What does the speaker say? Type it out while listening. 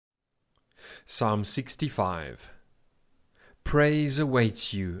Psalm 65. Praise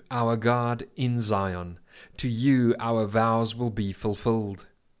awaits you, our God, in Zion. To you our vows will be fulfilled.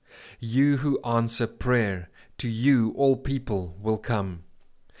 You who answer prayer, to you all people will come.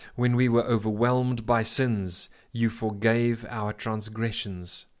 When we were overwhelmed by sins, you forgave our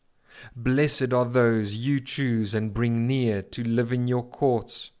transgressions. Blessed are those you choose and bring near to live in your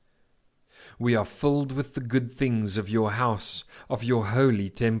courts. We are filled with the good things of your house, of your holy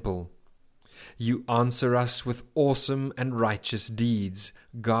temple. You answer us with awesome and righteous deeds,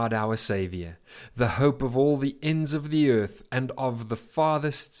 God our Saviour, the hope of all the ends of the earth and of the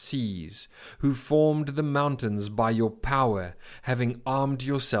farthest seas, who formed the mountains by your power, having armed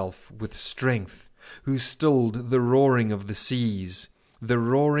yourself with strength, who stilled the roaring of the seas, the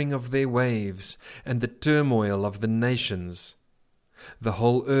roaring of their waves, and the turmoil of the nations. The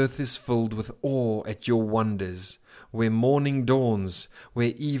whole earth is filled with awe at your wonders. Where morning dawns,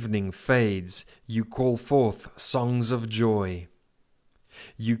 where evening fades, you call forth songs of joy.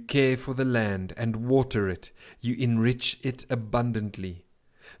 You care for the land and water it, you enrich it abundantly.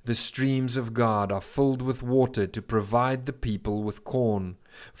 The streams of God are filled with water to provide the people with corn,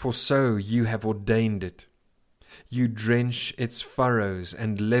 for so you have ordained it. You drench its furrows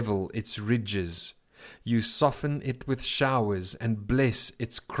and level its ridges. You soften it with showers and bless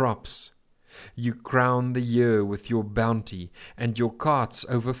its crops. You crown the year with your bounty, and your carts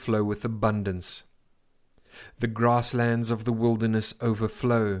overflow with abundance. The grasslands of the wilderness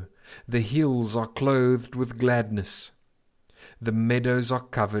overflow. The hills are clothed with gladness. The meadows are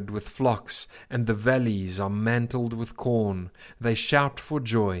covered with flocks, and the valleys are mantled with corn. They shout for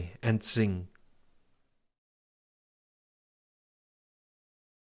joy and sing.